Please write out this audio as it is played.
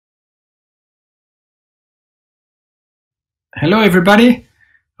Hello everybody.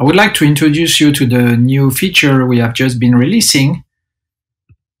 I would like to introduce you to the new feature we have just been releasing.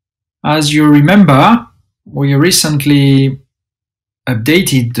 As you remember, we recently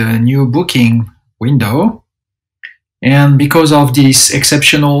updated the new booking window, and because of this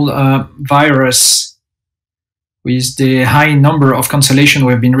exceptional virus with the high number of cancellations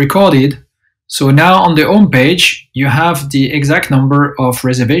we have been recorded, so now on the home page you have the exact number of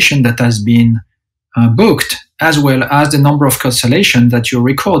reservations that has been booked, as well as the number of cancellations that you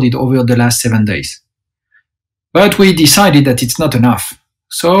recorded over the last 7 days. But we decided that it's not enough.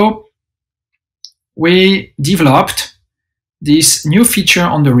 So we developed this new feature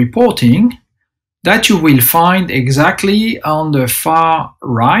on the reporting that you will find exactly on the far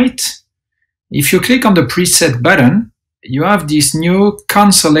right. If you click on the preset button, you have this new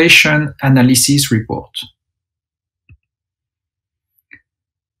cancellation analysis report.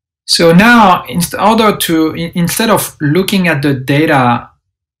 So now, instead of looking at the data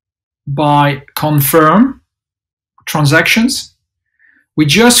by confirm transactions, we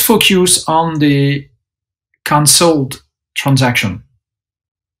just focus on the cancelled transaction.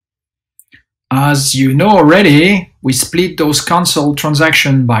 As you know already, we split those cancelled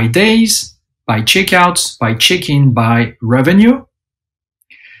transactions by days, by checkouts, by check-in, by revenue.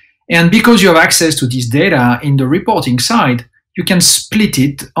 And because you have access to this data in the reporting side, you can split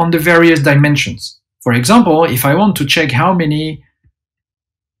it on the various dimensions. For example, if I want to check how many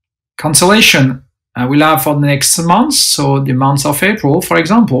cancellation I will have for the next month, so the month of April, for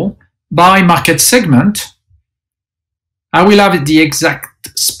example, by market segment, I will have the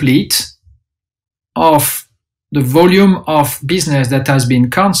exact split of the volume of business that has been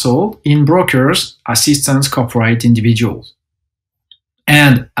cancelled in brokers, assistants, corporate, individuals.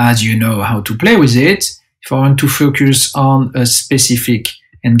 And as you know how to play with it, if I want to focus on a specific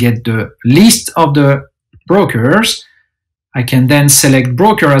and get the list of the brokers, I can then select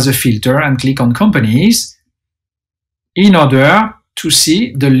broker as a filter and click on companies in order to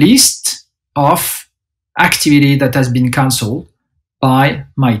see the list of activity that has been cancelled by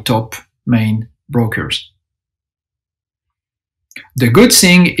my top main brokers. The good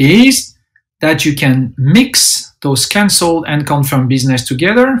thing is that you can mix those cancelled and confirmed business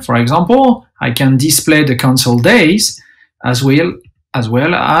together. For example, I can display the cancelled days as well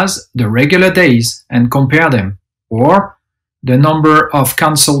as the regular days and compare them, or the number of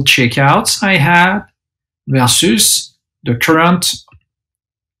cancelled checkouts I had versus the current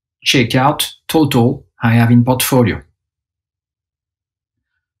checkout total I have in portfolio.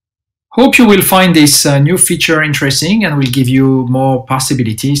 Hope you will find this new feature interesting and will give you more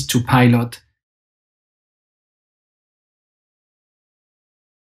possibilities to pilot